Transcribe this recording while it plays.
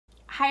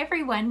Hi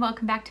everyone,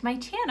 welcome back to my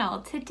channel.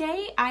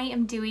 Today I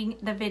am doing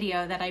the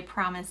video that I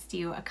promised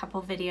you a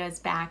couple videos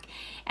back,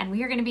 and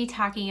we are going to be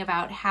talking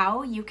about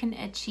how you can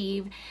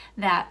achieve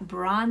that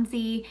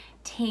bronzy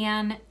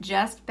tan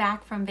just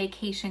back from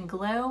vacation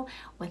glow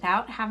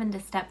without having to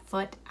step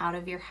foot out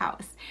of your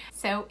house.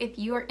 So if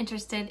you are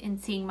interested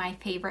in seeing my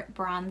favorite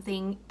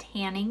bronzing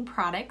tanning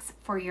products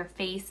for your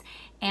face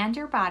and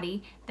your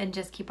body, then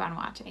just keep on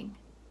watching.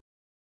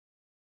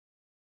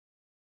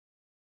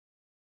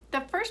 The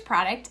first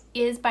product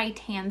is by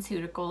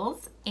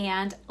TanCeuticals,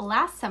 and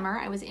last summer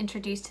I was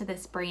introduced to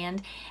this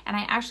brand, and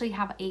I actually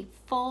have a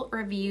full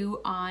review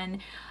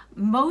on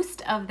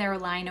most of their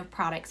line of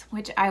products,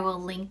 which I will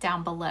link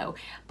down below.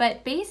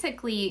 But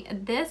basically,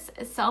 this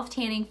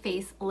self-tanning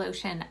face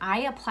lotion,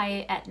 I apply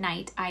it at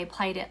night. I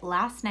applied it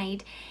last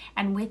night,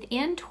 and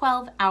within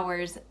 12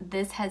 hours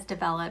this has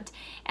developed,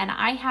 and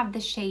I have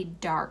the shade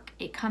dark.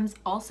 It comes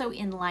also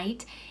in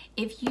light.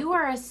 If you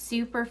are a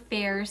super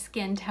fair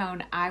skin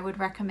tone, I would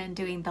recommend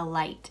doing the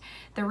light.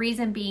 The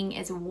reason being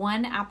is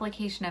one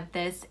application of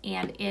this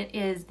and it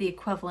is the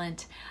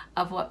equivalent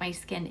of what my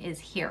skin is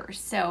here.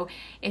 So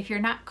if you're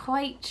not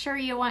quite sure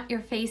you want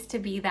your face to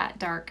be that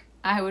dark,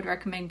 I would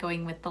recommend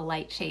going with the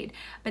light shade.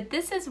 But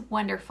this is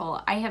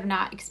wonderful. I have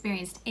not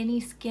experienced any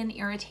skin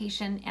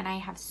irritation, and I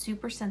have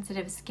super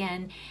sensitive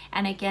skin.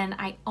 And again,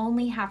 I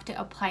only have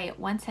to apply it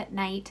once at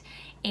night,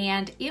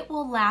 and it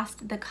will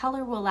last, the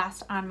color will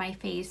last on my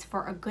face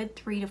for a good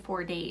 3 to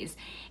 4 days.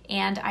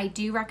 And I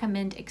do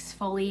recommend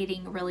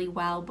exfoliating really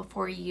well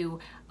before you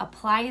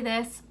apply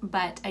this,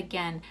 but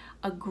again,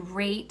 a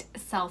great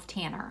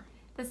self-tanner.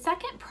 The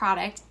second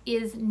product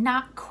is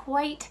not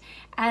quite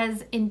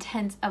as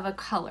intense of a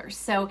color.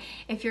 So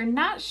if you're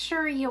not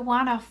sure you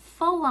want a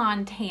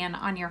full-on tan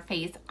on your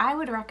face, I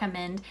would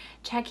recommend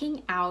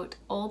checking out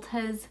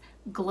Ulta's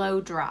Glow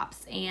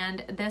Drops.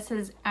 And this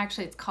is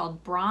actually, it's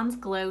called Bronze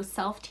Glow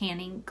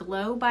Self-Tanning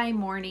Glow by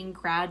Morning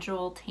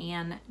Gradual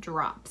Tan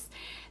Drops.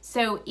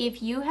 So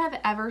if you have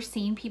ever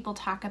seen people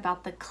talk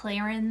about the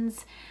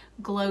Clarins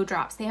Glow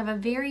Drops, they have a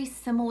very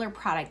similar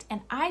product,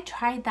 and I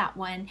tried that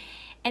one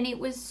and it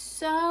was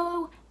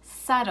so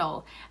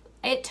subtle.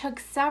 It took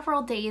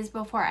several days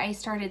before I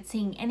started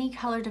seeing any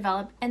color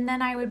develop, and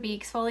then I would be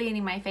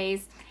exfoliating my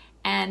face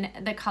and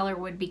the color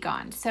would be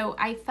gone. So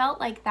I felt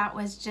like that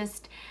was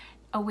just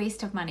a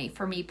waste of money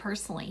for me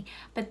personally.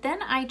 But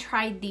then I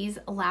tried these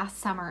last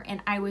summer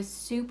and I was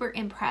super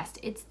impressed.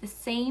 It's the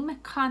same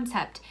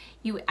concept.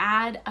 You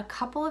add a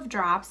couple of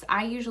drops.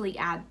 I usually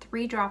add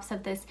 3 drops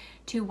of this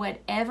to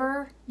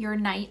whatever your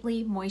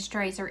nightly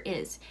moisturizer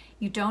is.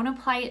 You don't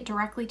apply it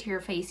directly to your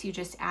face, you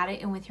just add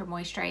it in with your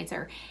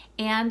moisturizer.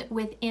 And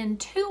within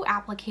 2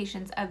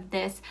 applications of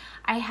this,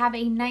 I have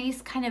a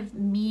nice kind of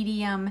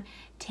medium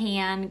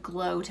tan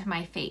glow to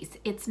my face.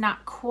 It's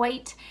not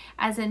quite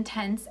as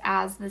intense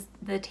as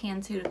the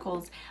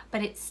TanCeuticals,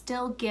 but it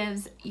still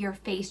gives your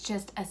face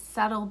just a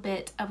subtle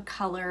bit of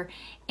color,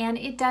 and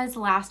it does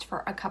last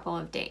for a couple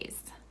of days.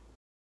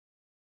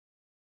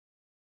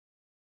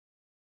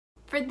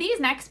 For these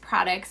next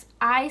products,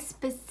 I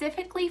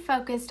specifically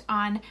focused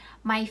on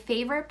my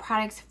favorite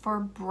products for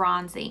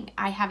bronzing.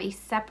 I have a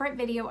separate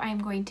video I'm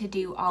going to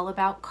do all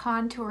about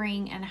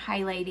contouring and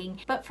highlighting,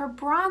 but for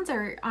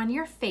bronzer on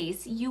your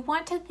face, you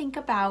want to think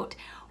about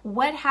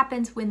what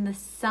happens when the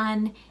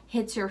sun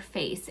hits your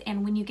face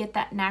and when you get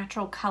that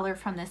natural color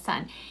from the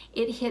sun.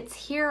 It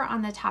hits here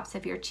on the tops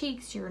of your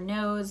cheeks, your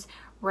nose,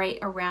 right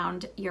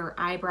around your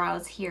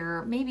eyebrows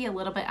here, maybe a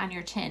little bit on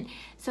your chin.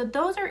 So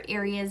those are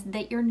areas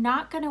that you're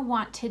not going to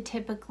want to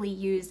typically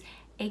use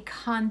a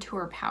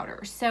contour powder.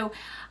 So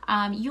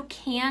you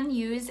can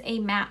use a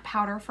matte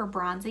powder for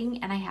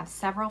bronzing, and I have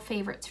several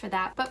favorites for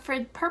that. But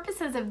for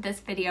purposes of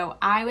this video,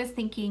 I was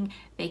thinking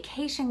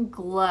vacation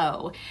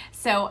glow.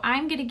 So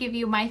I'm going to give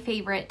you my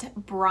favorite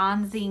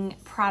bronzing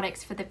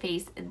products for the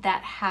face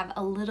that have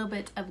a little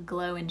bit of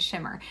glow and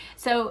shimmer.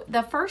 So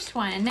the first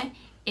one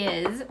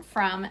is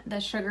from the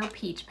Sugar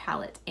Peach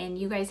palette, and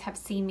you guys have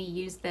seen me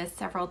use this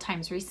several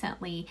times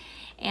recently,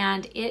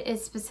 and it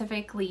is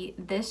specifically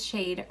this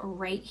shade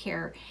right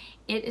here.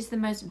 It is the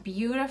most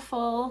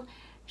beautiful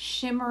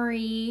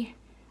shimmery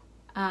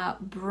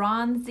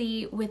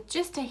bronzy with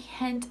just a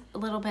hint, a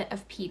little bit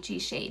of peachy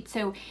shade.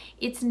 So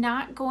it's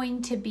not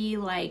going to be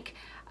like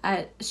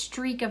a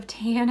streak of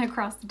tan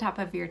across the top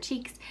of your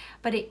cheeks,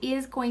 but it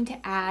is going to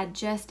add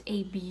just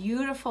a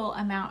beautiful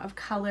amount of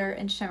color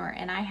and shimmer.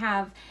 And I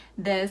have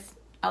this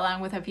along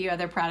with a few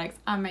other products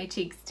on my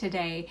cheeks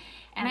today,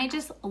 and I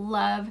just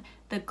love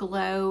the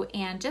glow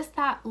and just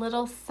that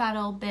little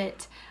subtle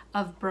bit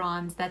of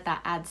bronze that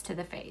adds to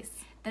the face.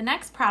 The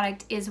next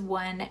product is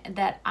one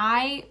that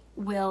I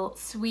will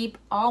sweep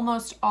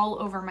almost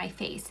all over my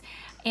face,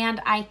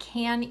 and I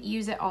can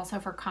use it also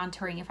for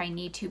contouring if I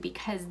need to,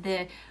 because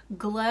the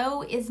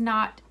glow is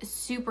not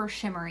super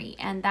shimmery,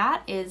 and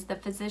that is the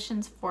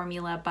Physicians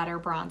Formula Butter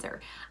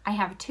Bronzer. I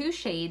have 2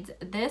 shades.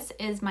 This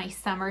is my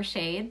summer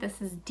shade.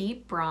 This is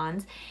deep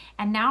bronze,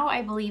 and now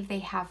I believe they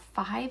have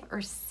 5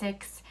 or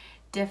 6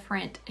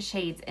 different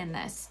shades in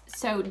this.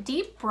 So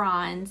deep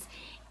bronze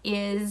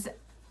is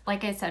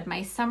like I said,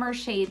 my summer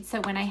shade.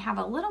 So when I have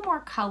a little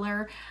more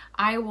color,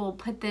 I will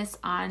put this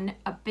on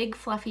a big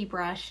fluffy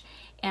brush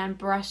and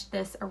brush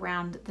this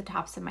around the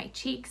tops of my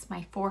cheeks,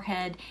 my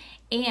forehead.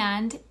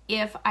 And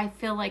if I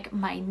feel like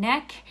my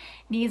neck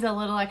needs a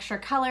little extra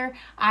color,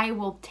 I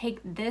will take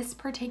this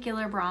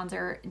particular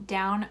bronzer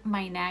down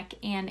my neck,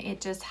 and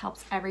it just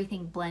helps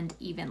everything blend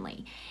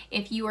evenly.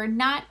 If you are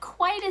not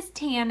quite as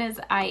tan as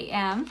I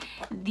am,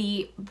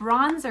 the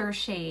bronzer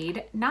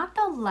shade, not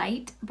the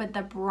light, but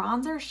the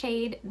bronzer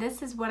shade,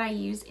 this is what I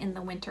use in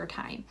the winter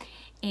time.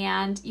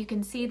 And you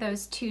can see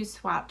those two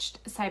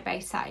swatched side by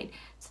side.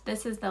 So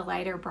this is the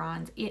lighter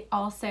bronze. It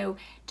also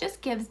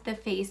just gives the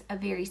face a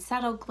very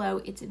subtle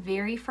glow. It's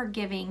very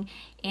forgiving,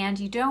 and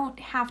you don't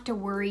have to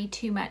worry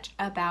too much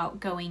about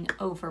going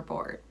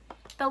overboard.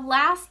 The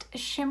last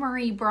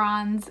shimmery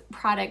bronze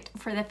product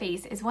for the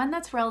face is one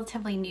that's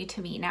relatively new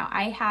to me. Now,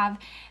 I have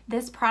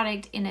this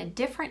product in a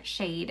different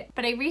shade,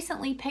 but I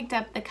recently picked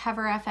up the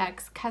Cover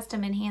FX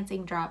Custom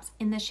Enhancing Drops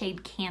in the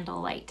shade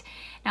Candlelight.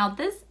 Now,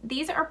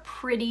 these are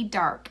pretty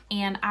dark,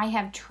 and I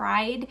have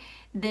tried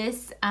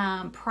this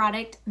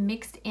product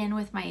mixed in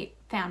with my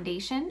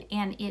foundation,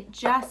 and it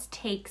just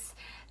takes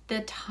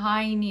the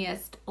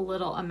tiniest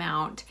little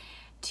amount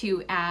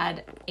to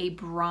add a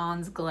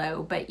bronze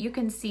glow. But you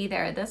can see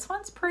there, this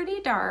one's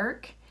pretty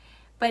dark,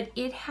 but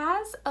it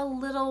has a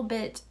little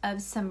bit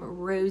of some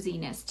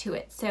rosiness to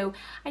it. So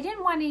I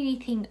didn't want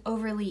anything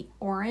overly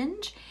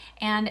orange,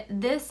 and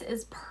this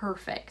is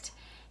perfect.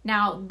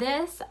 Now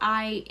this,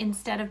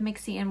 instead of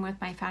mixing in with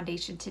my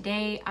foundation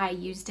today, I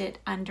used it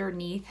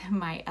underneath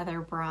my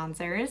other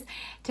bronzers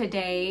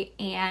today,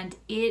 and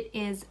it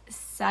is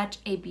such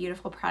a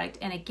beautiful product.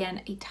 And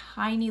again, a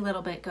tiny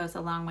little bit goes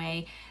a long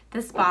way.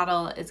 This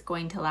bottle is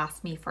going to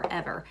last me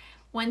forever.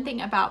 One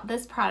thing about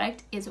this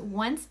product is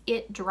once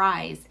it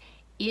dries,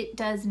 it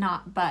does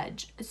not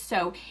budge.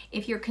 So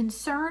if you're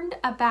concerned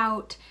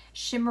about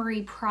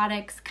shimmery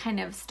products kind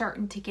of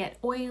starting to get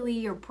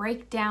oily or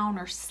break down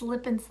or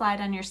slip and slide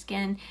on your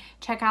skin,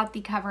 check out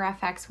the Cover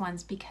FX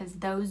ones, because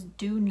those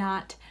do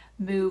not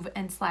move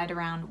and slide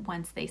around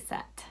once they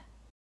set.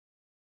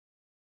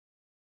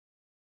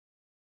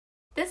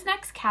 This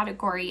next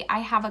category, I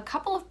have a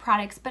couple of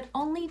products, but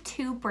only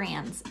 2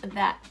 brands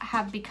that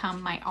have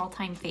become my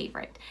all-time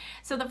favorite.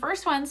 So the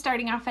first one,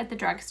 starting off at the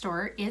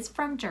drugstore, is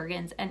from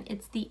Jergens, and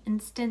it's the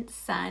Instant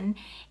Sun,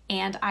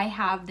 and I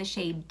have the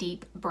shade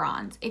Deep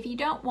Bronze. If you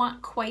don't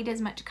want quite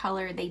as much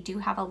color, they do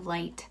have a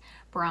light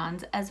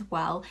bronze as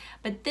well,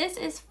 but this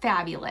is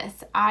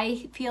fabulous.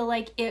 I feel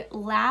like it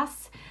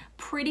lasts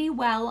pretty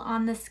well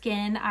on the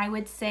skin. I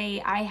would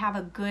say I have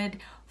a good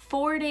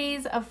 4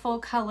 days of full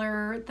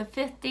color. The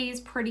 5th day is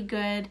pretty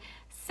good.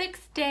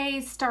 6th day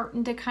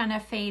starting to kind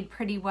of fade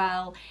pretty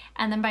well.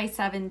 And then by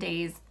 7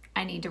 days,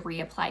 I need to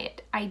reapply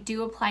it. I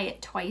do apply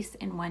it twice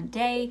in 1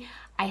 day.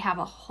 I have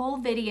a whole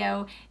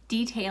video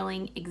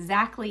detailing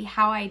exactly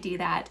how I do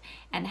that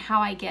and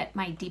how I get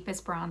my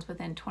deepest bronze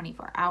within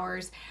 24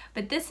 hours.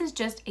 But this is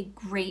just a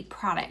great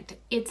product.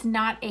 It's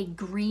not a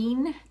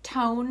green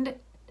toned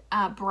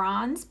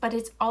bronze, but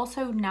it's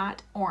also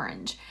not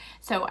orange.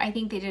 So I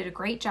think they did a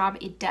great job.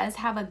 It does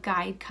have a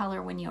guide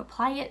color when you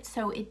apply it,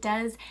 so it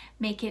does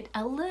make it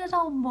a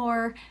little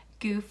more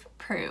goof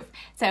proof.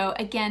 So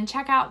again,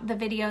 check out the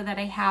video that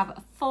I have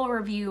a full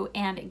review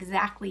and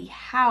exactly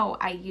how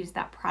I use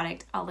that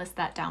product. I'll list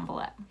that down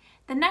below.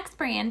 The next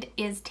brand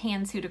is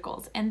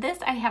TanCeuticals, and this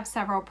I have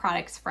several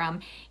products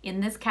from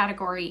in this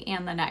category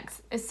and the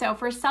next. So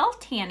for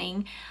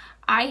self-tanning,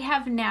 I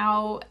have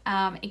now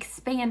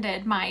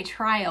expanded my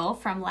trial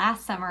from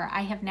last summer.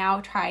 I have now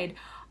tried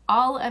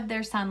all of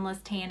their sunless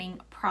tanning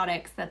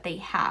products that they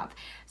have.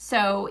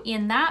 So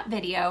in that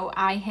video,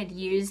 I had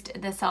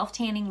used the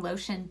self-tanning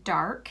lotion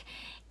dark,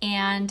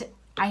 and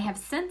I have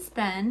since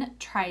then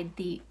tried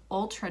the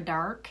ultra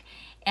dark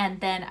and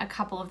then a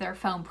couple of their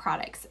foam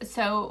products.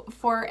 So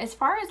for as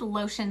far as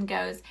lotion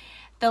goes,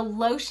 the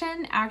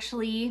lotion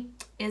actually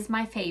is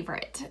my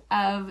favorite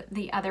of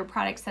the other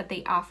products that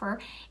they offer.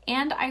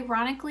 And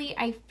ironically,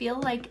 I feel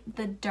like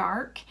the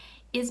dark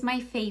is my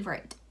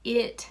favorite.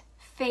 It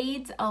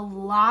fades a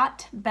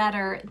lot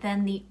better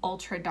than the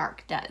ultra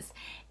dark does.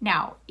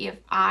 Now, if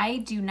I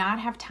do not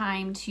have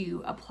time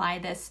to apply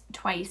this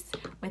twice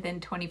within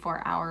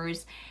 24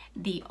 hours,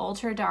 the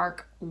ultra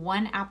dark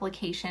one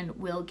application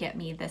will get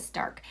me this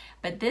dark.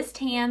 But this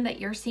tan that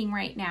you're seeing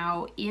right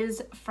now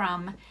is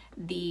from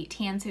the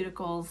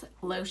TanCeuticals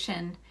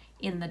lotion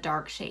in the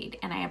dark shade,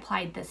 and I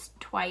applied this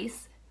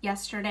twice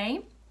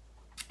yesterday.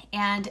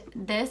 And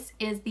this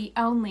is the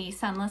only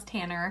sunless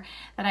tanner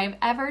that I've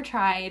ever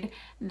tried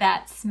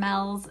that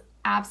smells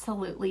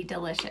absolutely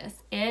delicious.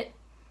 It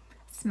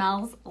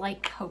smells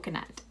like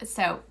coconut.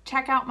 So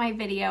check out my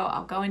video.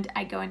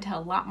 I go into a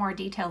lot more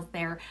details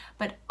there,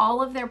 but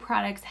all of their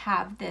products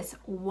have this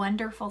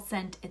wonderful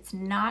scent. It's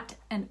not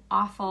an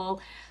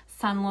awful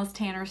sunless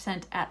tanner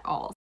scent at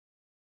all.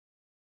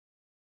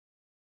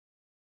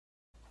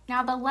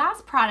 Now the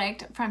last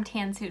product from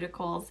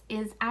TanCeuticals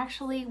is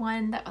actually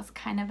one that was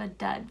kind of a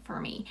dud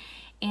for me,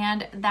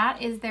 and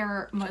that is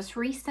their most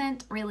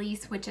recent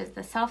release, which is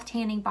the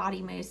Self-Tanning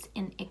Body Mousse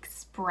in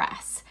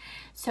Express.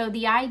 So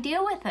the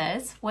idea with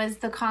this was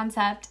the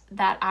concept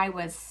that I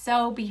was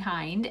so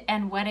behind,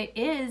 and what it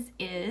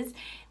is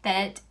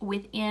that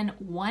within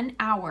 1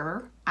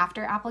 hour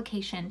after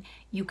application,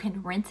 you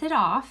can rinse it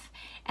off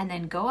and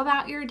then go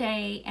about your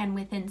day, and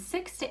within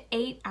 6 to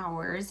 8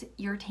 hours,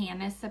 your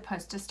tan is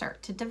supposed to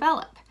start to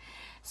develop.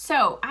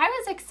 So I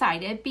was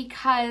excited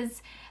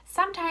because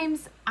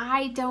sometimes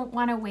I don't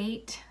want to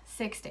wait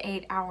 6 to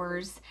 8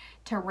 hours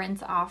to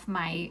rinse off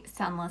my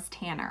sunless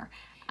tanner.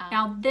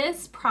 Now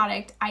this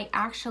product, I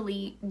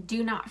actually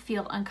do not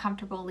feel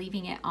uncomfortable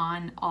leaving it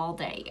on all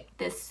day.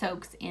 This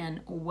soaks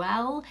in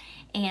well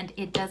and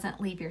it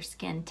doesn't leave your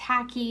skin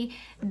tacky.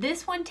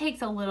 This one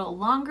takes a little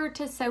longer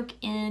to soak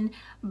in,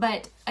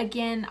 but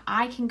again,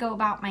 I can go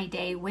about my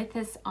day with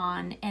this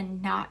on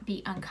and not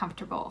be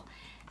uncomfortable.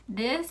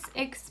 This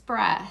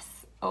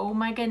Express, oh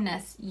my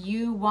goodness,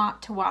 you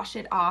want to wash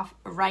it off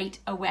right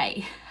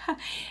away.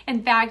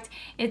 In fact,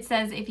 it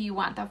says if you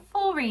want the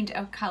full range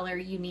of color,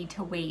 you need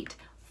to wait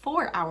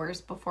 4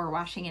 hours before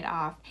washing it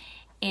off,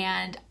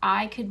 and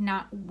I could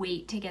not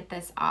wait to get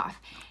this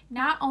off.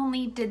 Not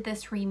only did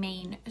this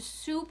remain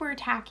super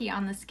tacky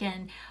on the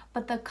skin,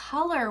 but the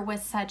color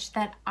was such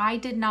that I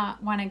did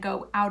not want to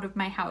go out of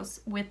my house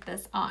with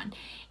this on.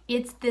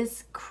 It's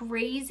this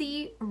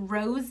crazy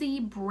rosy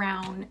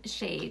brown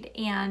shade,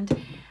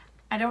 and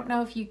I don't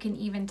know if you can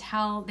even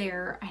tell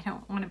there, I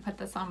don't want to put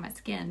this on my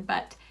skin,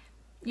 but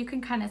you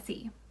can kind of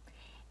see.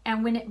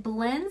 And when it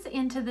blends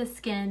into the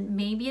skin,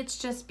 maybe it's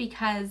just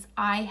because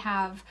I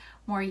have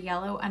more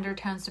yellow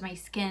undertones to my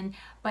skin,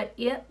 but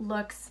it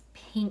looks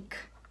pink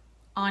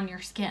on your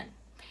skin.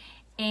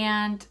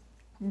 And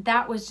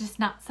that was just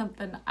not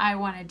something I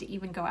wanted to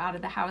even go out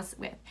of the house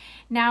with.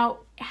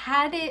 Now,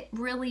 had it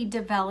really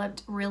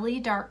developed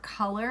really dark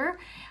color,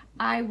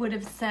 I would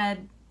have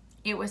said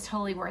it was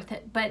totally worth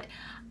it. But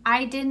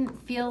I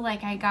didn't feel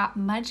like I got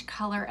much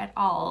color at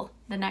all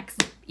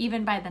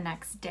even by the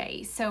next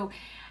day. So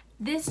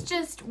this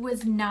just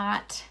was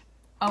not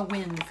a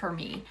win for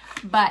me,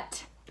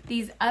 but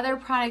these other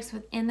products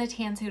within the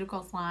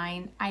TanCeuticals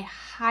line, I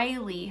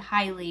highly,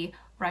 highly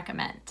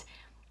recommend.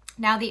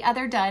 Now, the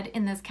other dud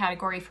in this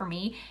category for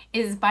me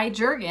is by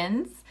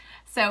Jergens.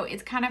 So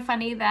it's kind of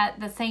funny that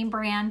the same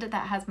brand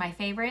that has my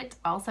favorite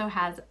also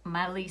has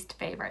my least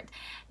favorite.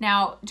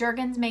 Now,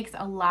 Jergens makes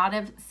a lot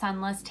of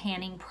sunless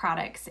tanning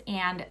products,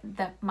 and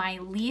my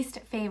least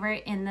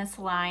favorite in this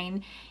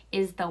line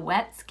is the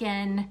Wet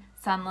Skin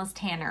Sunless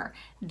Tanner.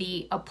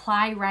 The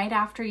apply right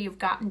after you've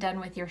gotten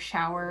done with your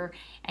shower,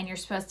 and you're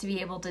supposed to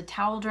be able to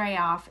towel dry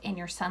off and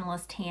your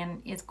sunless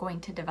tan is going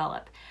to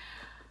develop.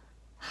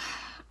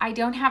 I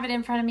don't have it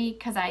in front of me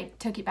because I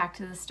took it back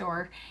to the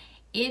store.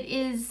 It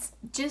is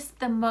just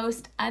the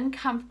most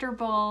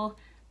uncomfortable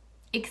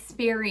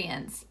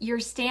experience.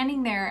 You're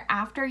standing there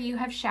after you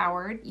have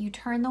showered, you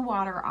turn the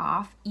water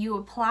off, you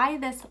apply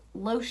this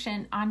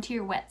lotion onto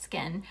your wet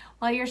skin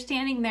while you're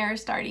standing there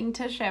starting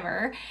to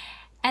shiver,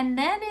 and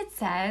then it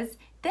says,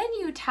 then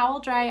you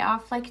towel dry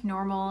off like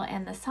normal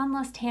and the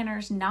sunless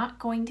tanner's not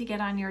going to get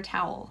on your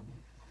towel.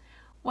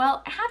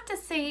 Well, I have to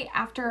say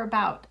after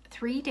about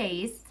 3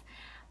 days,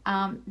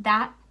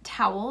 that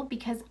towel,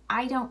 because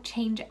I don't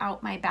change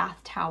out my bath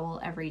towel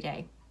every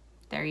day.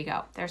 There you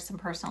go. There's some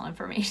personal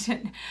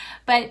information.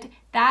 But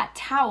that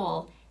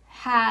towel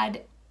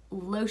had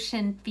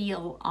lotion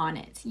feel on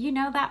it. You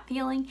know that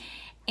feeling?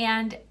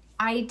 And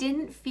I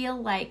didn't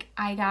feel like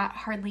I got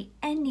hardly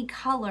any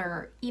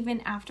color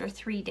even after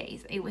 3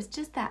 days. It was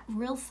just that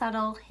real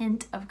subtle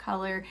hint of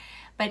color,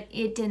 but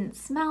it didn't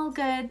smell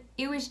good.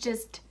 It was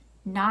just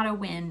not a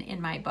win in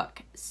my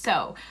book.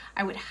 So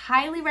I would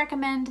highly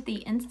recommend the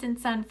Instant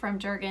Sun from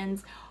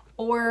Jergens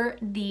or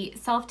the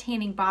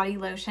self-tanning body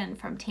lotion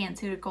from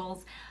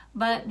TanCeuticals,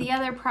 but the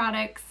other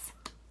products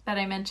that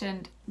I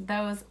mentioned,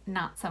 those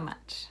not so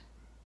much.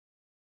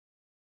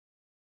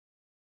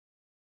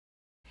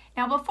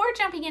 Now, before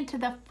jumping into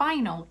the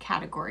final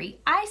category,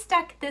 I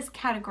stuck this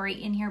category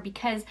in here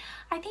because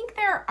I think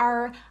there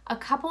are a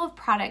couple of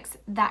products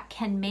that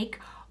can make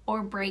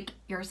or break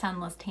your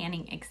sunless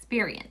tanning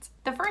experience.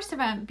 The first of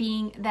them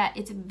being that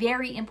it's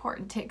very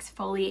important to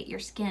exfoliate your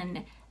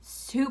skin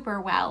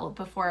super well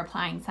before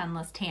applying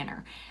sunless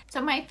tanner.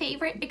 So my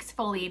favorite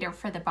exfoliator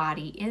for the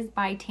body is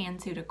by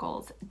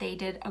TanCeuticals. They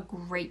did a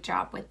great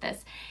job with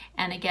this.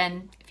 And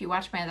again, if you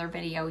watch my other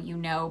video, you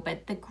know,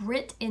 but the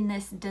grit in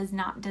this does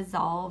not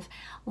dissolve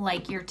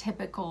like your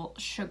typical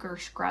sugar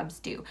scrubs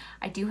do.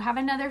 I do have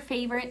another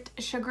favorite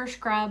sugar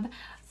scrub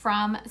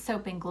from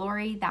Soap and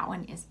Glory. That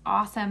one is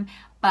awesome,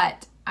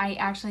 but I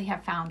actually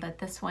have found that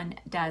this one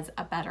does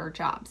a better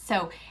job.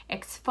 So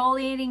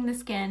exfoliating the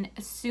skin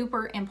is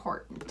super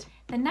important.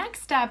 The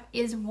next step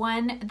is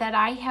one that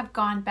I have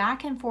gone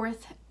back and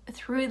forth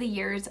through the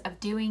years of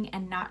doing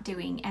and not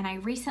doing, and I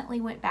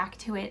recently went back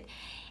to it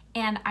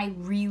and I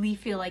really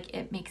feel like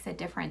it makes a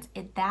difference.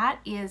 That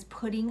is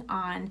putting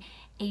on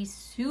a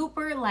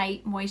super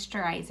light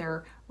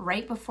moisturizer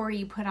right before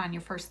you put on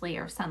your first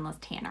layer of sunless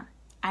tanner.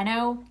 I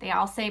know they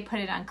all say put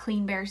it on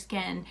clean bare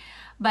skin,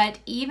 but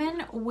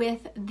even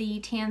with the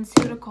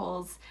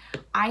TanCeuticals,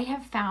 I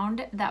have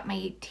found that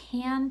my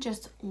tan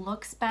just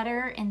looks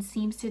better and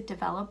seems to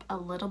develop a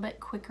little bit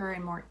quicker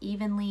and more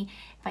evenly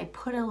if I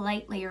put a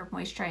light layer of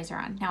moisturizer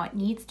on. Now it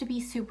needs to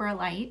be super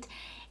light,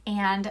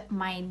 and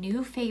my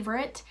new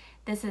favorite,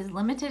 this is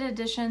limited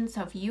edition,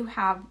 so if you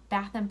have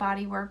Bath &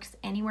 Body Works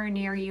anywhere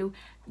near you,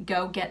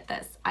 go get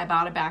this. I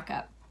bought a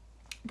backup.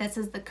 This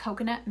is the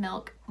Coconut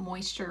Milk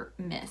Moisture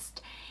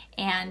Mist.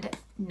 And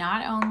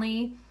not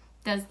only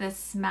does this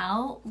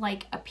smell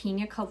like a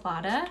pina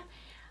colada,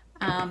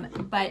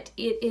 but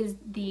it is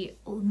the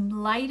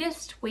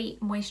lightest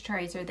weight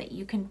moisturizer that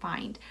you can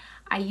find.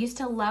 I used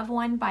to love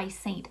one by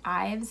St.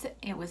 Ives.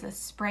 It was a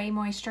spray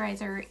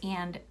moisturizer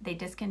and they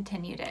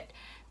discontinued it.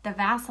 The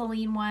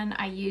Vaseline one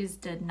I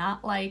used did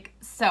not like.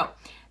 So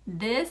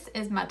this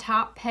is my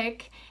top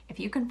pick. If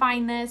you can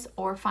find this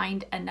or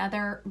find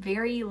another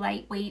very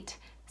lightweight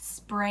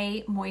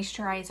spray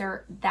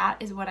moisturizer, that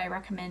is what I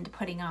recommend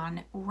putting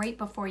on right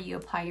before you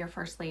apply your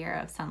first layer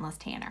of Sunless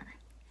Tanner.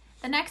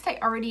 The next I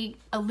already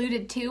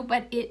alluded to,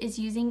 but it is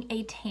using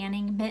a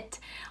tanning mitt.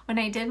 When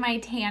I did my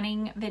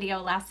tanning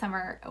video last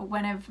summer,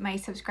 one of my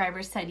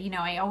subscribers said, you know,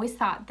 I always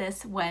thought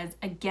this was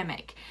a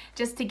gimmick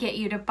just to get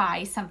you to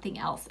buy something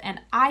else. And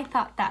I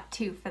thought that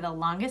too for the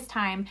longest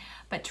time,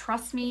 but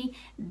trust me,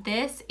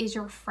 this is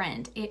your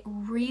friend. It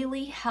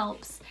really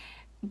helps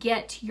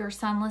get your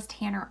Sunless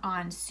Tanner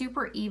on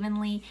super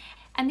evenly.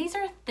 And these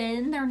are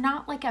thin, they're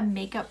not like a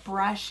makeup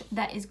brush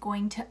that is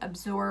going to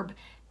absorb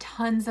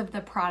tons of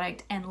the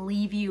product and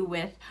leave you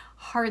with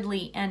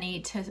hardly any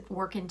to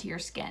work into your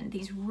skin.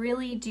 These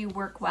really do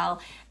work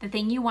well. The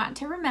thing you want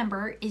to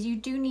remember is you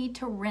do need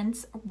to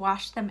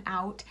wash them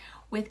out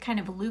with kind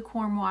of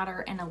lukewarm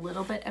water and a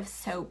little bit of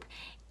soap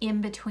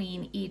in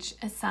between each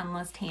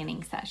sunless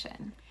tanning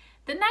session.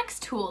 The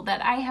next tool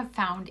that I have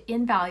found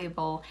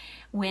invaluable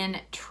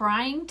when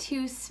trying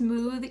to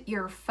smooth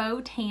your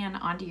faux tan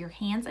onto your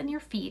hands and your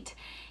feet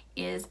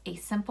is a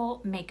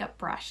simple makeup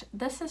brush.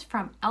 This is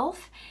from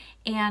e.l.f.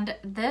 and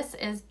this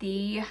is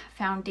the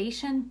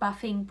foundation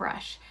buffing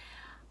brush.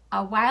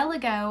 A while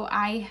ago,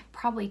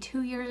 probably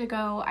 2 years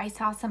ago, I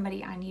saw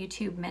somebody on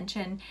YouTube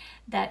mention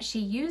that she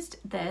used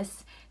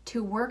this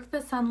to work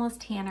the Sunless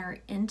Tanner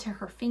into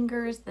her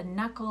fingers, the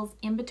knuckles,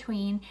 in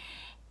between,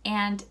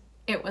 and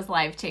it was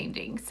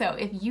life-changing. So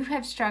if you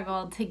have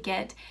struggled to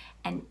get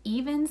an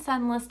even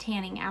sunless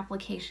tanning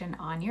application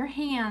on your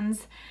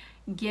hands,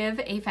 give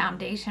a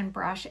foundation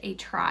brush a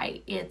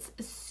try. It's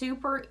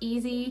super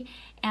easy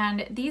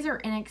and these are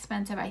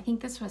inexpensive. I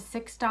think this was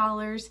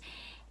 $6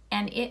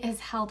 and it has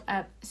held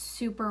up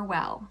super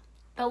well.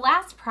 The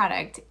last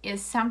product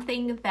is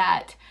something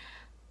that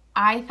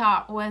I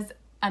thought was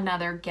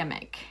another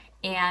gimmick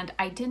and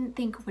I didn't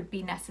think would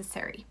be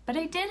necessary. But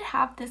I did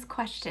have this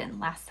question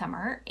last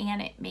summer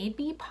and it made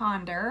me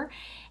ponder,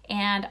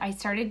 and I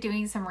started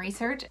doing some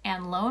research,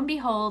 and lo and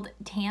behold,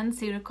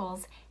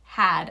 TanCeuticals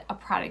had a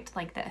product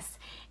like this.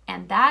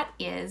 And that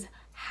is,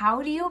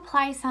 how do you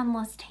apply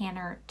Sunless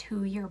Tanner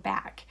to your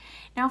back?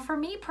 Now for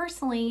me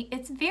personally,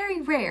 it's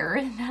very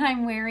rare that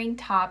I'm wearing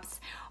tops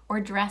or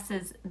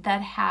dresses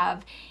that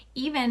have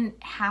even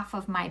half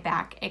of my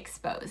back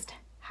exposed.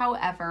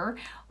 However,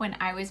 when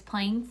I was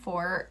playing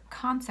for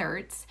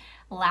concerts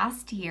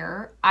last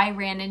year, I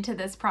ran into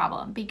this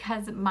problem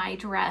because my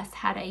dress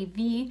had a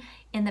V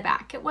in the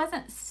back. It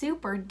wasn't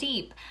super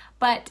deep,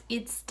 but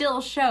it still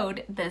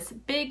showed this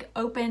big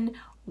open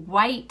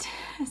white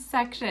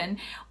section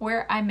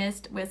where I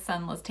missed with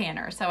Sunless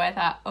Tanner. So I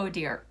thought, oh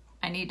dear,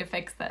 I need to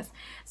fix this.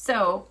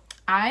 So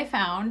I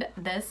found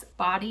this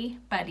Body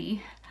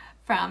Buddy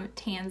from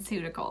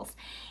TanCeuticals,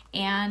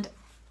 and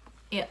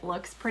it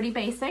looks pretty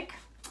basic.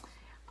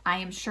 I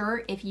am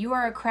sure if you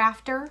are a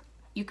crafter,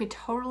 you could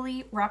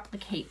totally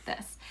replicate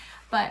this.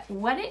 But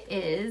what it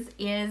is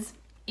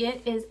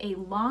it is a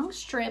long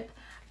strip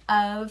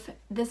of,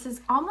 this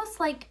is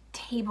almost like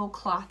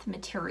tablecloth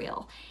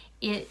material.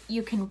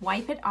 You can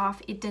wipe it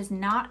off. It does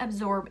not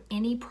absorb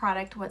any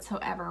product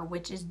whatsoever,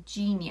 which is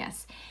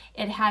genius.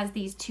 It has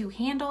these two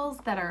handles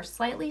that are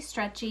slightly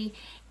stretchy,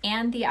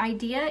 and the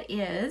idea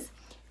is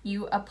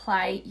you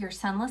apply your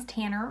Sunless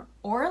Tanner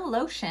or a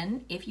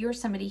lotion if you're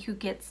somebody who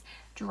gets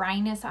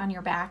dryness on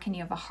your back and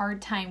you have a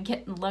hard time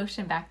getting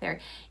lotion back there.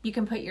 You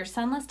can put your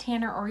Sunless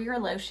Tanner or your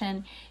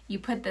lotion, you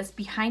put this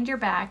behind your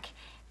back,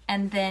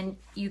 and then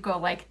you go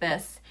like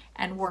this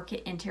and work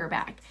it into your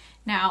back.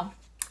 Now,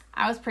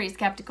 I was pretty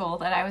skeptical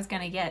that I was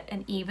going to get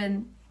an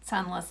even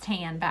sunless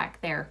tan back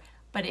there,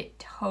 but it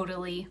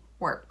totally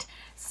worked.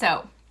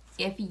 So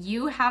if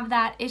you have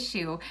that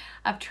issue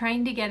of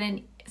trying to get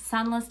an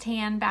sunless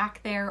tan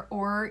back there,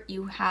 or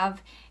you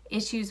have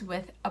issues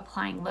with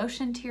applying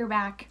lotion to your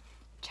back,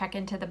 check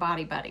into the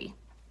Body Buddy.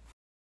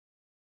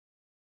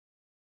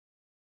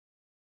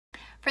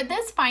 For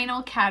this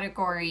final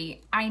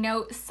category, I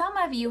know some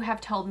of you have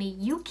told me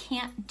you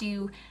can't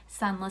do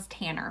sunless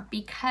tanner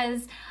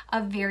because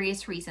of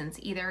various reasons.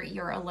 Either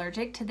you're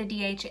allergic to the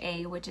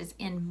DHA, which is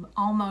in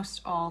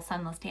almost all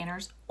sunless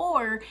tanners,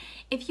 or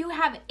if you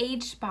have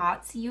age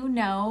spots, you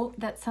know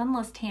that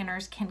sunless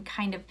tanners can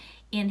kind of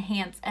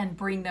enhance and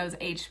bring those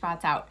age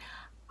spots out.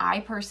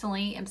 I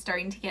personally am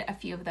starting to get a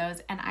few of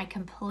those, and I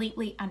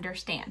completely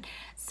understand.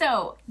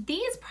 So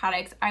these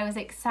products I was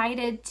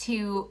excited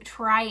to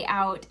try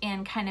out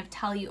and kind of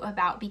tell you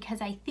about because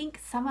I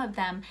think some of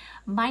them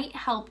might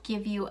help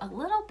give you a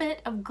little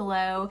bit of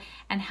glow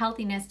and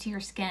healthiness to your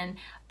skin,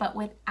 but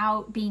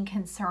without being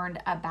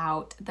concerned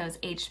about those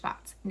age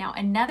spots. Now,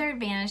 another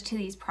advantage to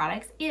these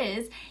products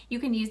is you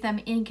can use them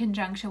in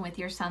conjunction with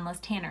your sunless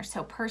tanner.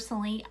 So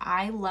personally,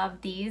 I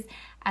love these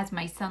as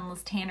my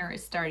sunless tanner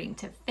is starting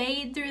to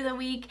fade through the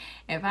week.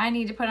 If I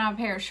need to put on a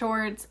pair of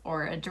shorts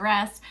or a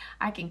dress,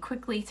 I can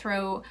quickly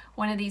throw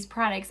one of these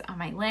products on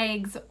my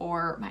legs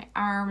or my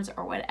arms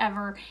or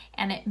whatever,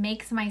 and it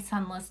makes my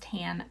sunless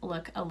tan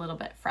look a little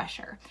bit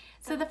fresher.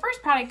 So the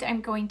first product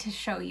I'm going to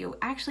show you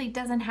actually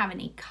doesn't have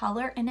any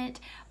color in it,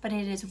 but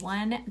it is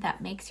one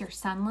that makes your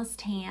sunless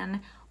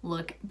tan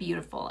look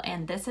beautiful.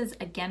 And this is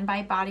again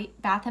by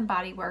Bath &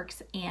 Body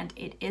Works, and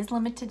it is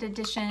limited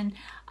edition.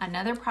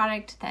 Another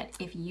product that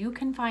if you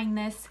can find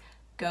this,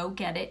 go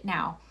get it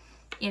now.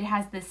 It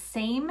has the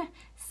same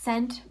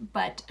scent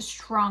but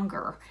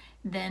stronger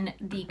than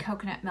the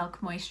coconut milk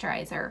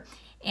moisturizer.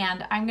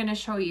 And I'm gonna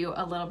show you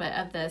a little bit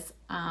of this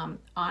on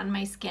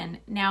my skin.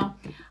 Now,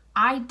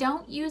 I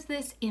don't use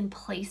this in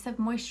place of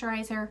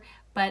moisturizer,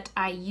 but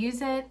I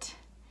use it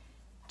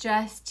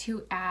just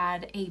to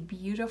add a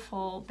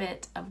beautiful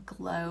bit of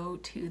glow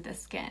to the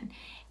skin.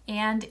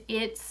 And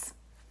it's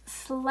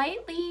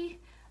slightly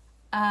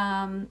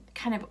kind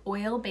of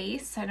oil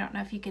based. I don't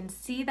know if you can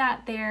see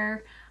that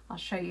there. I'll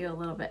show you a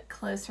little bit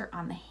closer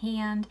on the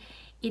hand.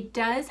 It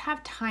does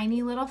have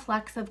tiny little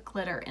flecks of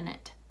glitter in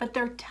it, but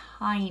they're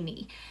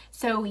tiny.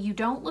 So you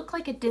don't look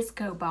like a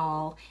disco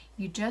ball.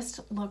 You just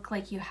look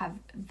like you have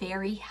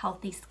very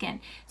healthy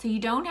skin. So you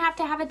don't have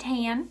to have a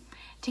tan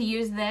to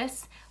use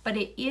this, but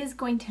it is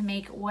going to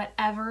make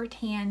whatever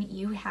tan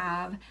you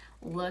have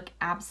look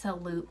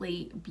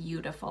absolutely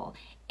beautiful.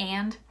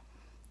 And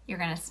you're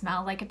gonna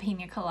smell like a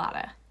pina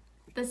colada.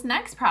 This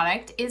next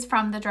product is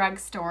from the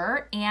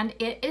drugstore, and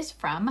it is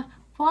from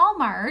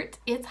Walmart.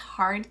 It's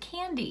hard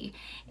candy,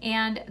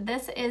 and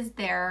this is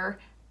their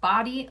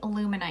body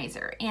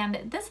luminizer, and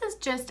this is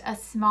just a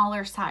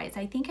smaller size.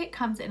 I think it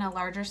comes in a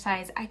larger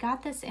size. I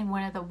got this in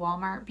one of the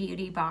Walmart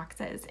beauty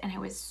boxes, and I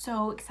was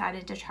so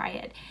excited to try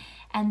it.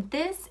 And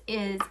this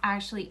is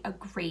actually a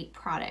great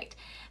product.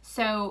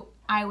 So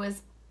I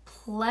was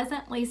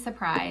pleasantly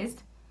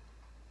surprised.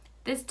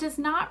 This does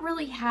not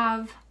really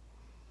have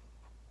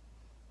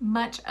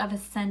much of a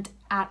scent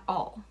at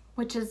all,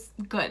 which is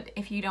good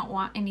if you don't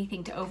want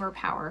anything to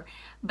overpower.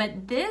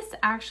 But this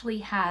actually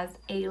has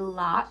a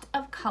lot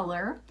of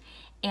color,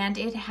 and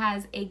it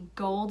has a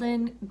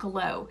golden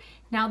glow.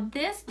 Now,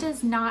 this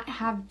does not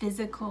have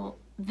visible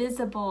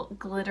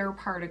glitter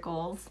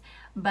particles,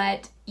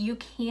 but you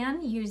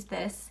can use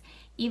this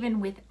even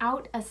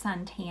without a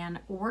suntan.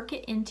 Work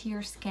it into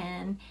your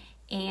skin,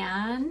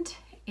 and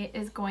it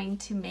is going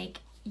to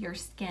make your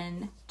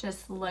skin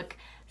just look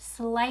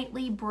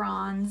slightly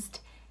bronzed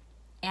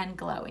and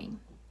glowing.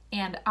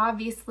 And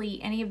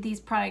obviously, any of these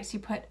products you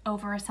put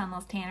over a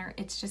sunless tanner,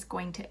 it's just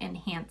going to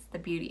enhance the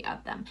beauty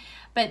of them.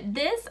 But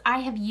this I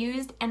have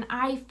used, and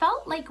I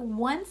felt like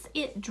once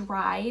it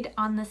dried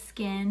on the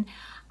skin,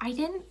 I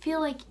didn't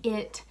feel like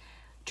it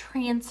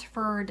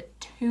transferred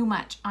too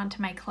much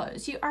onto my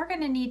clothes. You are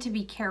going to need to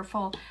be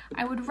careful.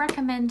 I would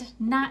recommend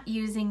not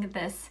using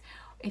this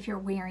if you're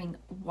wearing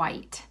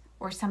white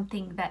or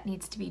something that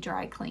needs to be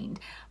dry cleaned.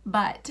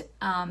 But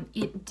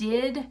it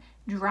did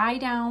dry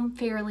down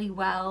fairly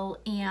well,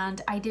 and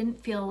I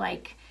didn't feel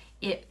like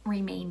it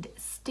remained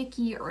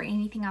sticky or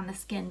anything on the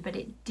skin, but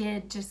it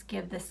did just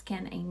give the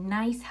skin a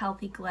nice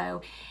healthy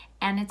glow,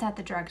 and it's at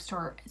the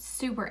drugstore,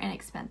 super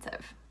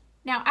inexpensive.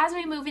 Now, as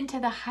we move into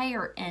the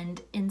higher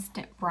end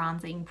instant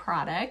bronzing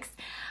products,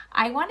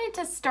 I wanted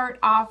to start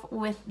off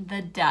with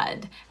the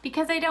dud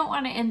because I don't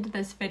want to end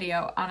this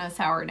video on a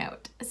sour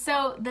note.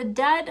 So the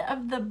dud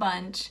of the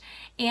bunch,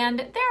 and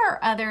there are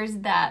others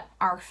that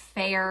are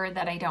fair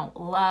that I don't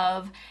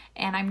love,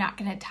 and I'm not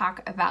going to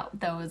talk about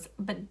those,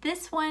 but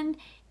this one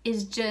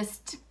is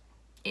just,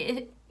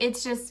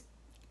 it's just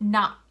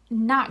not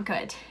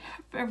good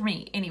for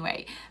me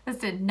anyway. This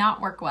did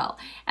not work well.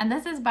 And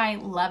this is by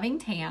Loving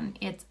Tan.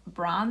 It's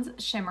Bronze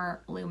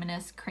Shimmer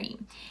Luminous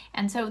Cream.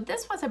 And so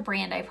this was a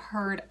brand I've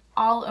heard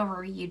all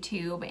over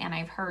YouTube, and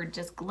I've heard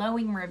just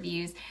glowing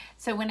reviews.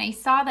 So when I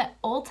saw that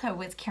Ulta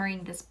was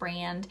carrying this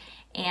brand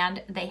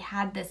and they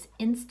had this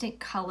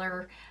instant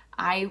color,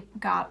 I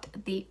got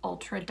the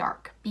Ultra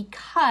Dark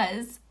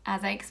because,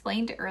 as I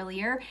explained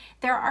earlier,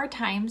 there are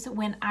times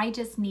when I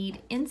just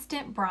need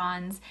instant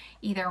bronze.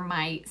 Either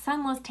my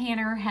sunless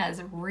tanner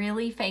has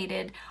really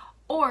faded,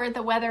 or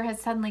the weather has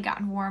suddenly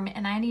gotten warm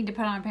and I need to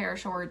put on a pair of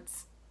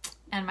shorts,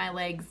 and my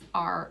legs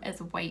are as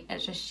white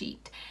as a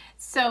sheet.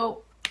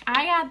 So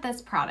I got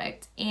this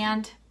product,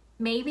 and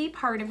maybe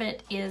part of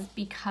it is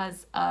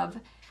because of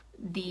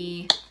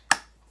the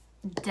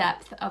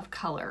depth of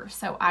color.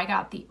 So I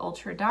got the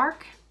ultra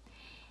dark,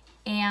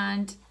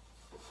 and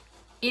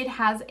it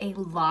has a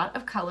lot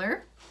of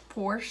color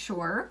for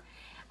sure.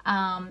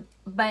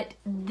 But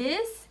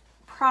this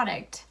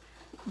product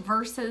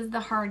versus the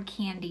hard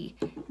candy,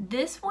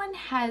 this one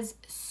has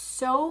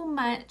so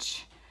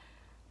much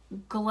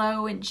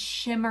glow and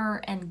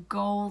shimmer and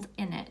gold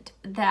in it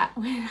that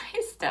when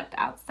I stepped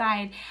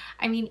outside,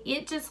 I mean,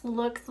 it just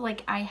looks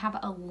like I have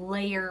a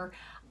layer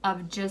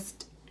of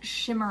just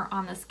shimmer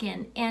on the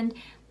skin, and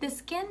the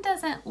skin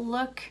doesn't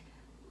look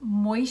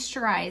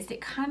moisturized.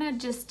 It kind of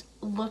just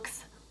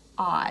looks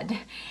odd.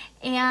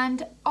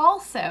 And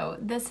also,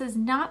 this is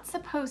not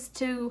supposed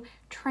to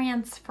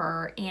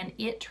transfer, and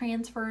it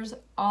transfers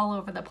all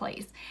over the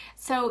place.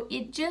 So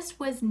it just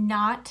was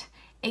not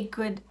a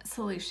good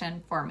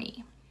solution for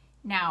me.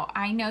 Now,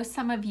 I know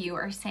some of you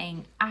are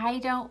saying, I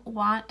don't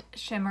want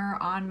shimmer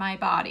on my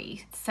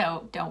body,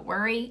 so don't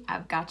worry,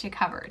 I've got you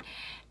covered.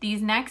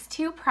 These next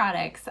two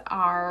products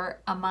are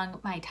among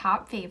my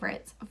top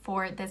favorites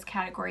for this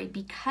category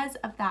because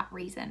of that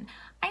reason.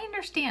 I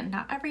understand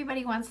not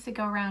everybody wants to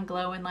go around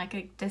glowing like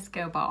a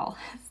disco ball.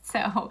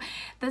 So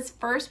this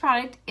first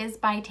product is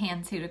by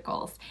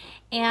TanCeuticals.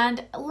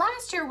 And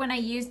last year when I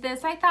used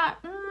this, I thought,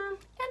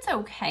 it's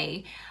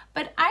okay.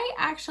 But I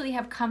actually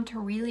have come to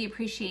really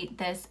appreciate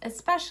this,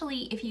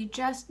 especially if you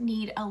just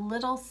need a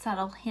little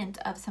subtle hint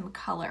of some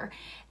color.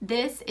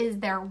 This is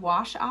their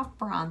wash off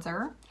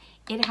bronzer.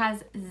 It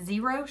has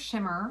zero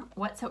shimmer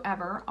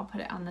whatsoever. I'll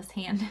put it on this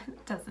hand.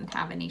 It doesn't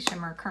have any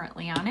shimmer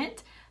currently on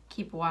it.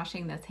 Keep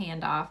washing this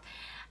hand off.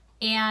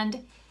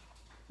 And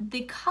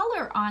the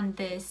color on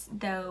this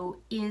though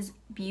is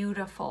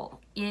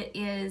beautiful. It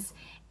is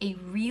a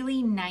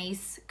really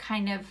nice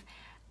kind of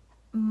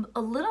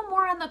a little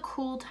more on the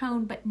cool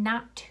tone, but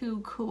not too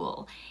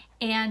cool.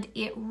 And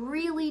it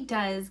really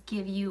does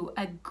give you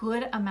a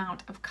good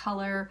amount of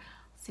color.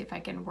 Let's see if I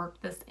can work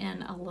this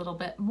in a little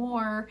bit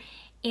more.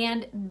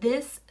 And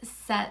this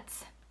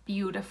sets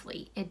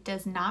beautifully. It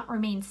does not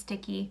remain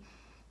sticky.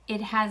 It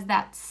has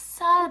that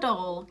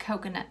subtle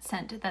coconut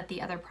scent that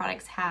the other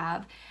products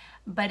have,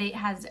 but it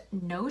has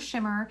no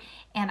shimmer.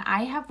 And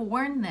I have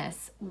worn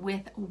this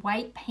with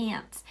white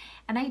pants,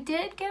 and I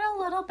did get a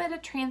little bit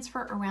of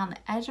transfer around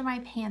the edge of my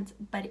pants,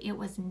 but it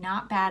was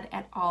not bad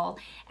at all.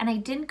 And I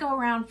didn't go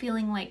around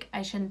feeling like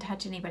I shouldn't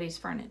touch anybody's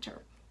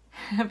furniture.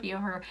 Have you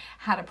ever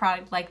had a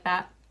product like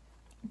that?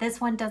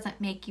 This one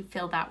doesn't make you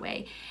feel that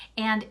way.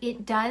 And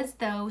it does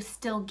though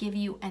still give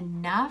you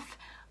enough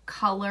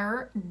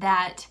color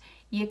that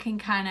you can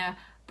kind of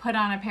put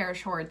on a pair of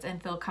shorts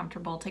and feel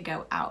comfortable to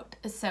go out.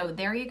 So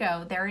there you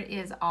go. There it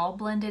is, all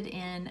blended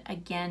in.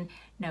 Again,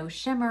 no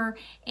shimmer.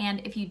 And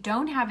if you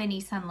don't have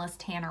any sunless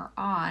tanner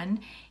on,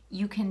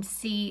 you can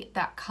see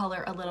that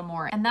color a little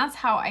more. And that's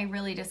how I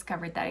really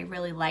discovered that I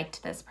really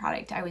liked this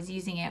product. I was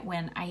using it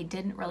when I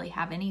didn't really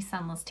have any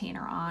sunless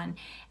tanner on,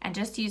 and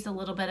just used a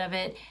little bit of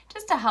it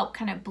just to help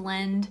kind of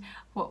blend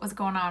what was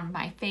going on with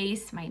my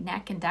face, my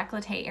neck and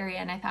décolleté area.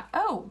 And I thought,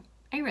 oh,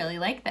 I really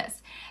like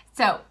this.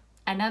 So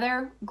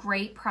another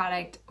great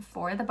product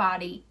for the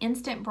body,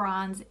 instant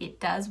bronze. It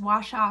does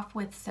wash off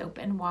with soap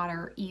and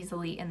water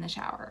easily in the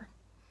shower.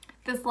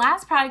 This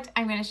last product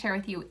I'm going to share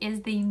with you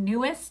is the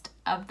newest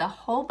of the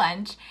whole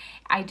bunch.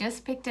 I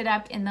just picked it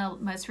up in the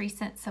most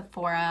recent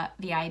Sephora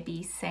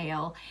VIB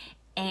sale,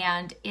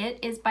 and it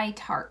is by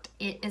Tarte.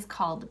 It is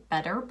called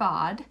Better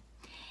Bod.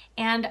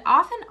 And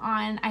off and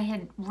on, I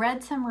had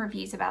read some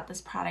reviews about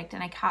this product,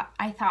 and I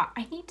thought,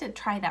 I need to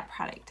try that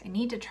product. I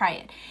need to try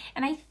it.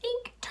 And I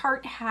think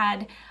Tarte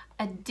had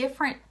a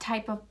different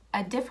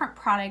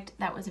product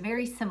that was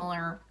very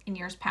similar in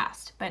years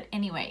past. But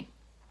anyway,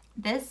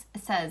 this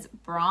says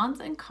bronze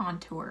and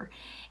contour,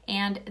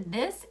 and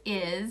this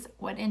is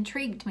what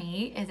intrigued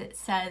me. Is it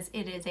says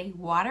it is a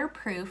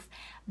waterproof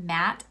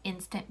matte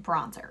instant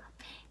bronzer,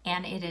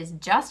 and it is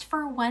just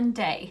for one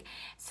day.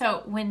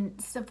 So when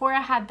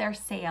Sephora had their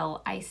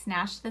sale, I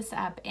snatched this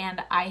up,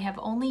 and I have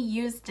only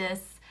used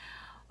this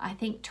I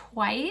think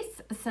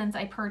twice since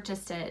I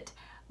purchased it,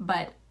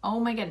 but oh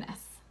my goodness,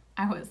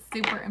 I was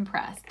super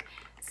impressed.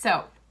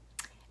 So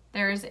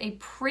this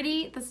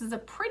is a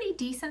pretty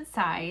decent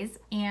size,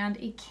 and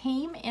it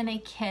came in a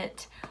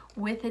kit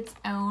with its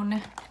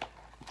own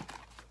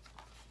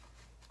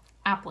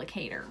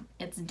applicator.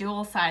 It's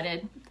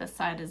dual-sided. This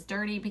side is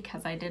dirty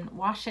because I didn't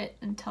wash it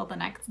until the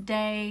next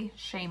day.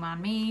 Shame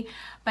on me.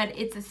 But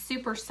it's a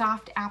super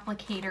soft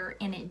applicator,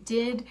 and it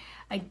did,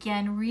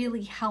 again,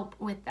 really help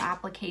with the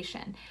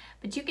application.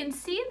 But you can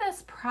see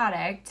this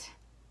product,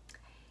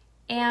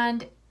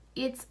 and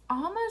it's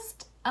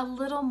almost a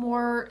little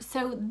more,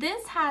 so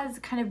this has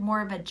kind of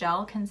more of a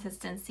gel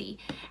consistency,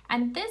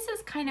 and this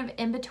is kind of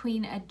in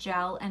between a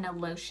gel and a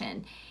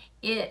lotion.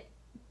 It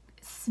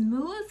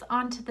smooths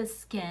onto the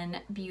skin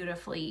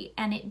beautifully,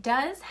 and it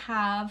does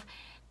have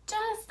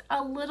just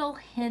a little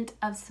hint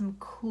of some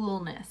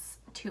coolness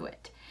to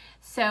it.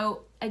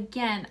 So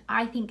again,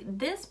 I think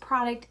this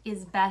product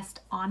is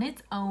best on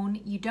its own.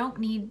 You don't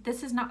need,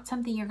 this is not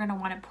something you're gonna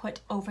wanna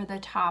put over the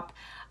top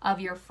of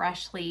your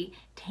freshly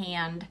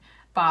tanned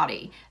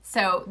body.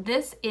 So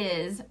this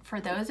is for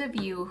those of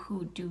you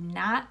who do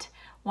not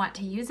want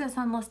to use a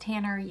sunless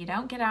tanner, you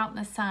don't get out in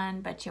the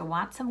sun, but you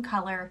want some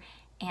color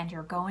and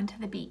you're going to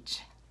the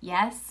beach.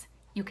 Yes,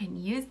 you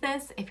can use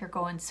this if you're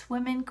going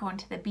swimming, going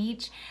to the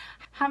beach.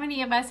 How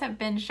many of us have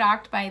been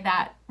shocked by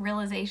that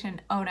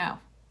realization, oh no,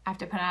 I have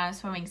to put on a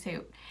swimming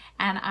suit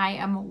and I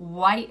am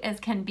white as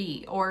can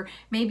be? Or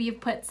maybe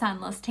you've put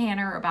sunless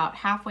tanner about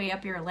halfway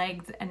up your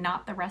legs and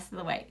not the rest of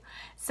the way.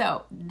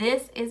 So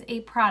this is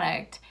a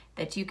product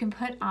that you can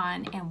put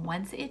on, and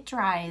once it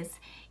dries,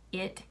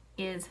 it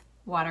is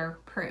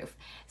waterproof.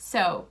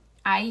 So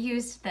I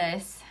used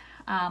this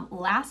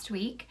last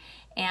week,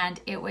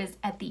 and it was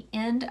at the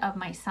end of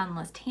my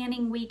sunless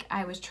tanning week.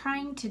 I was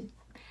trying to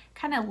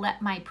kind of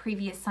let my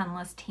previous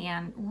sunless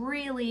tan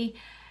really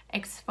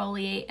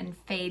exfoliate and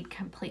fade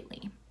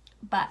completely,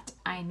 but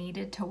I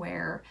needed to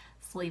wear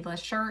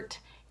sleeveless shirt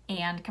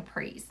and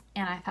capris,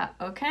 and I thought,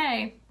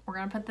 okay, we're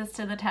gonna put this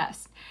to the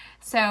test.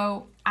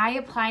 So I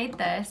applied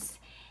this,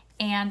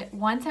 and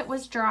once it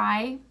was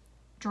dry,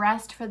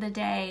 dressed for the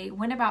day,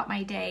 went about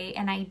my day,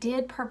 and I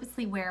did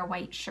purposely wear a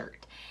white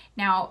shirt.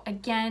 Now,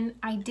 again,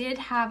 I did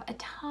have a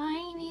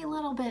tiny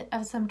little bit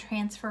of some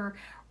transfer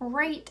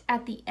right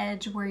at the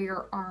edge where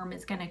your arm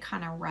is gonna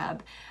kind of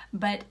rub.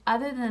 But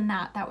other than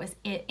that, that was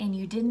it, and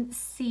you didn't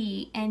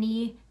see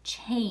any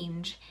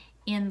change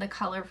in the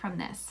color from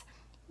this.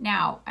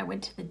 Now, I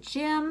went to the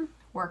gym,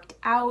 worked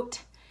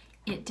out,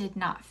 it did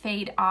not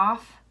fade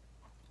off.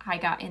 I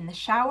got in the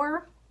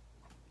shower,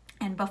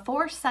 and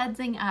before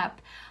sudsing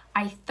up,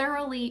 I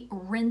thoroughly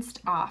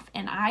rinsed off,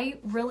 and I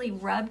really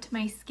rubbed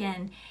my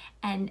skin,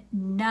 and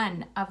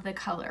none of the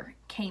color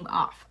came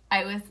off.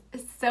 I was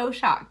so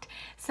shocked.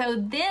 So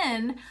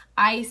then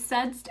I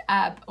sudsed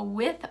up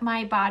with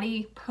my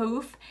body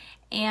poof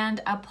and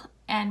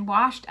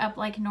washed up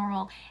like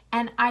normal,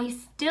 and I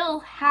still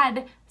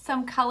had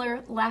some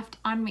color left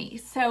on me.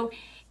 So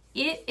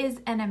it is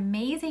an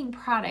amazing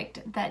product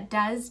that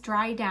does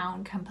dry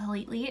down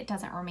completely. It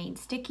doesn't remain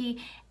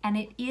sticky, and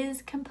it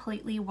is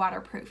completely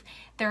waterproof.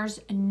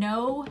 There's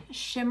no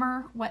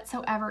shimmer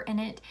whatsoever in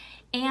it,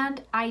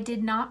 and I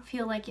did not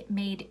feel like it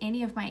made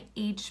any of my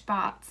age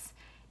spots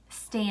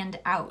stand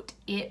out.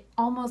 It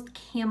almost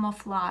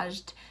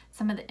camouflaged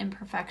some of the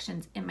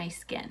imperfections in my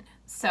skin.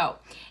 So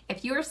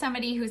if you're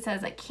somebody who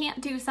says I can't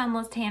do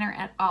sunless tanner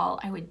at all,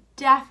 I would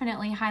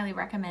definitely highly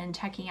recommend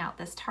checking out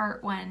this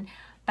Tarte one,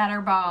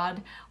 Better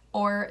Bod,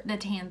 or the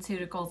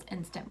TanCeuticals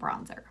Instant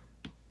Bronzer.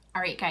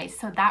 All right, guys,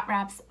 so that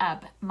wraps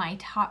up my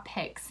top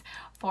picks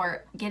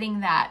for getting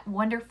that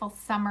wonderful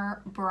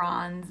summer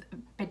bronze,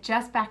 but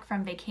just back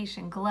from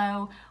vacation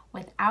glow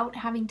without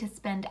having to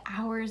spend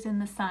hours in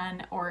the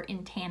sun or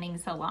in tanning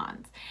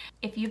salons.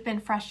 If you've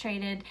been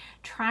frustrated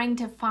trying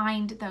to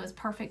find those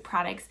perfect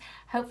products,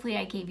 hopefully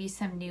I gave you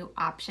some new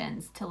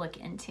options to look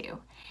into.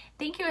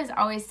 Thank you as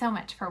always so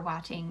much for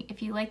watching.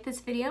 If you like this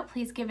video,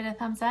 please give it a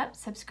thumbs up,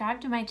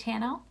 subscribe to my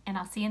channel, and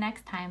I'll see you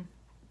next time.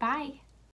 Bye.